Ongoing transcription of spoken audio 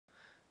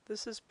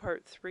This is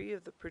part 3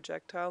 of the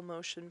projectile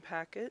motion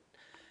packet,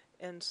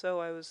 and so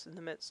I was in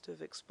the midst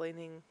of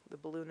explaining the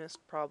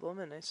balloonist problem,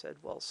 and I said,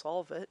 well,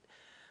 solve it.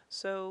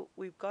 So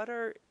we've got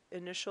our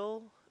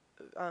initial,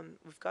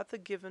 we've got the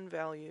given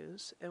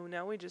values, and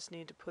now we just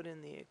need to put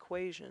in the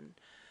equation.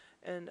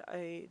 And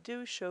I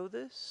do show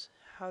this,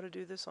 how to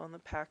do this on the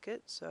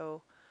packet,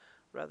 so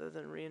rather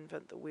than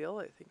reinvent the wheel,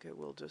 I think I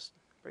will just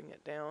bring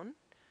it down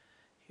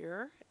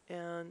here.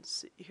 And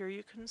here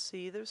you can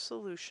see the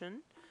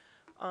solution.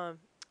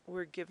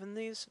 We're given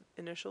these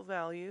initial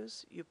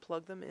values. You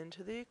plug them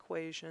into the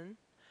equation,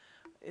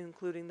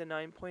 including the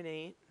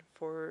 9.8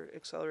 for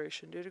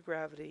acceleration due to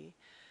gravity.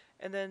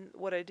 And then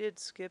what I did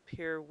skip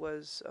here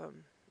was,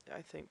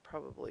 I think,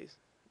 probably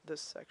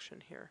this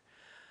section here.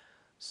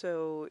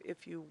 So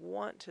if you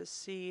want to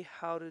see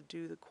how to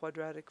do the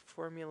quadratic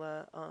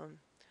formula,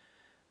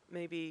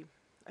 maybe,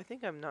 I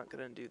think I'm not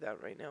going to do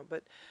that right now,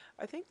 but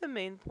I think the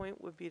main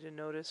point would be to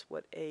notice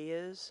what A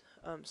is.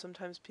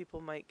 Sometimes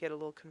people might get a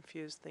little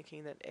confused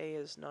thinking that A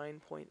is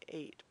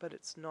 9.8, but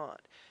it's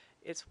not.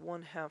 It's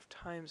 1/2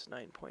 times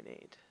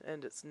 9.8,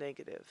 and it's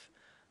negative.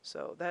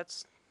 So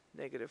that's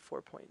negative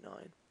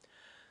 4.9.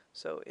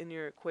 So in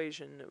your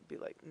equation, it would be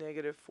like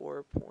negative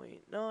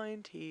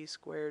 4.9 t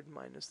squared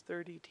minus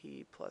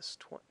 30t plus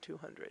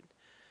 200.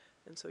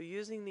 And so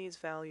using these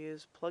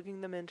values,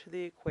 plugging them into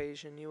the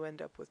equation, you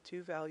end up with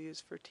 2 values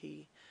for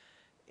t,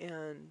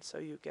 and so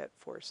you get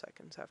 4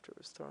 seconds after it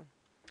was thrown.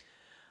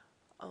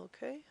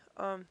 Okay,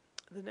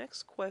 the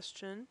next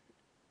question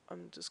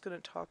I'm just going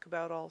to talk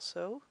about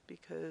also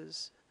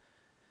because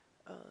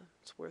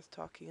it's worth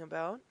talking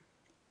about.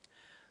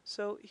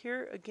 So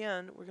here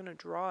again, we're going to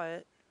draw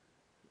it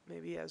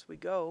maybe as we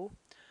go.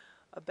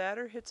 A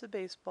batter hits a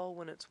baseball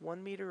when it's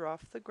 1 meter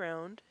off the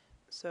ground.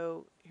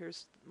 So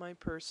here's my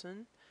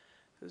person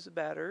who's a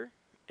batter,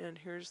 and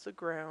here's the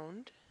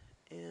ground,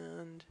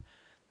 and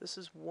this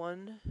is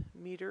 1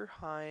 meter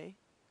high.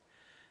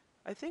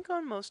 I think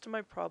on most of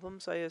my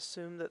problems I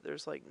assume that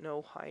there's like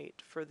no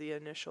height for the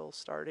initial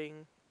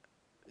starting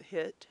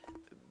hit,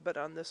 but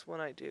on this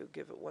one I do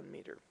give it 1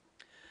 meter.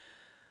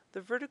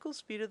 The vertical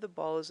speed of the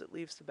ball as it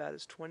leaves the bat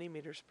is 20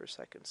 meters per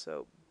second.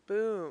 So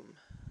boom,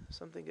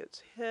 something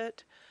gets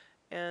hit,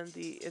 and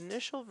the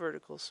initial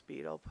vertical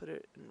speed, I'll put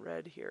it in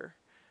red here,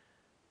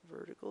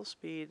 vertical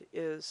speed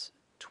is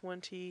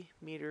 20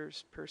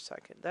 meters per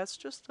second. That's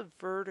just the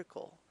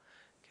vertical.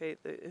 Okay,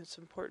 it's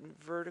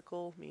important.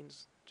 Vertical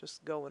means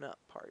just going up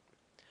part.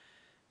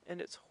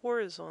 And its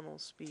horizontal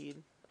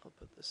speed, I'll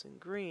put this in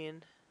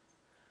green,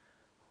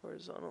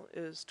 horizontal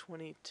is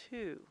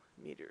 22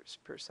 meters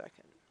per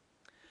second.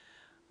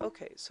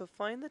 Okay, so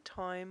find the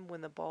time when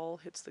the ball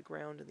hits the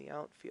ground in the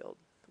outfield.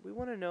 We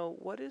want to know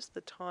what is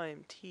the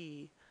time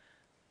t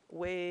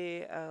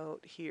way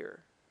out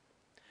here.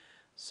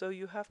 So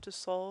you have to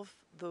solve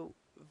the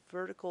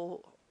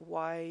vertical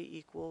y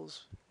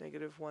equals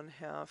negative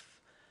 1/2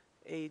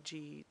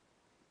 agt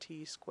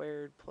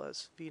squared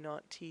plus v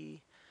naught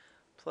t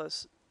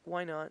plus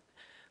y naught.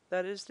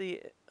 That is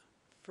the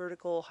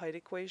vertical height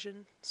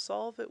equation.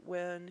 Solve it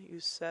when you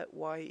set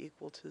y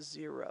equal to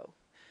 0,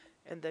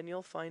 and then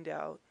you'll find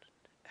out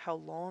how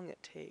long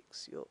it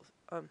takes.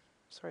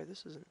 Sorry,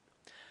 this isn't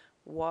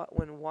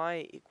when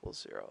y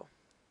equals 0.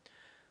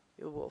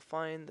 You will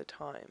find the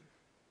time.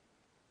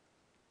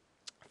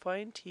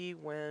 Find t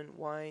when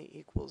y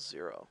equals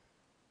 0.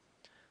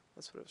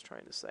 That's what I was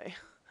trying to say.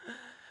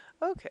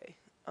 Okay,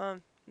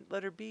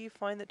 letter B,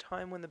 find the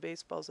time when the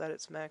baseball's at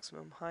its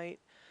maximum height.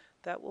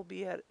 That will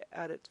be at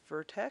its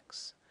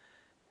vertex.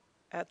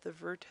 At the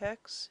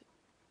vertex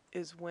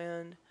is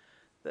when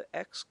the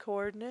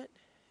x-coordinate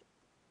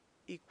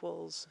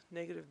equals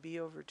negative b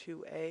over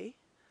 2a.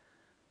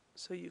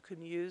 So you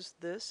can use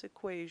this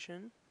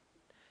equation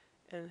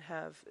and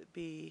have it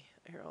be,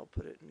 here I'll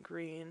put it in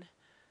green,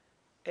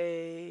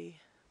 a,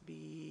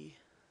 b,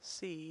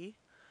 c,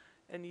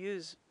 and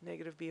use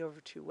negative b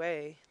over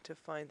 2a to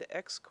find the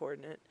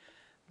x-coordinate.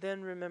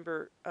 Then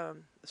remember,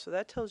 so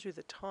that tells you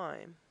the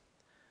time.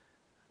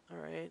 All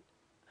right.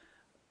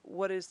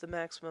 What is the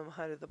maximum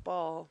height of the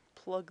ball?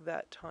 Plug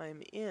that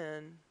time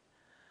in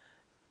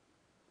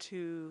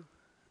to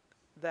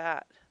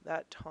that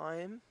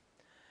time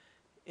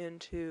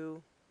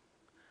into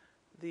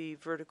the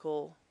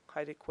vertical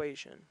height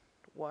equation.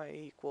 Y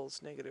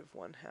equals negative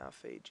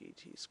 1/2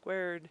 agt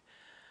squared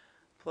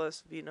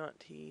plus v naught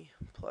t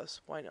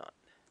plus y naught.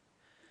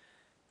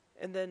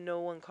 And then no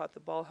one caught the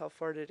ball. How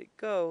far did it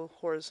go?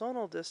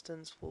 Horizontal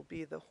distance will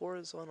be the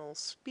horizontal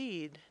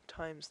speed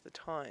times the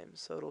time.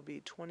 So it'll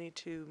be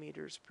 22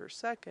 meters per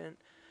second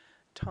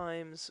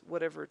times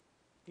whatever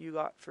you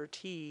got for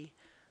t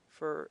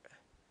for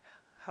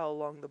how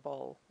long the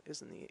ball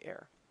is in the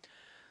air.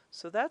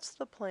 So that's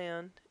the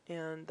plan,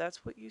 and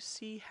that's what you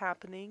see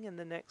happening in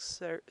the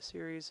next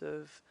series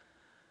of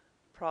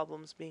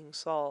problems being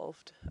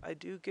solved. I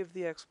do give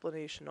the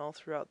explanation all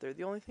throughout there.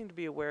 The only thing to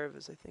be aware of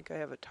is I think I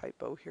have a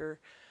typo here.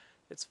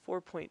 It's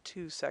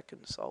 4.2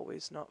 seconds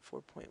always, not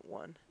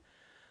 4.1.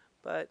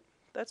 But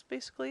that's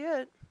basically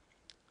it.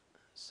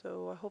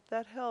 So I hope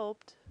that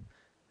helped.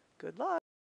 Good luck.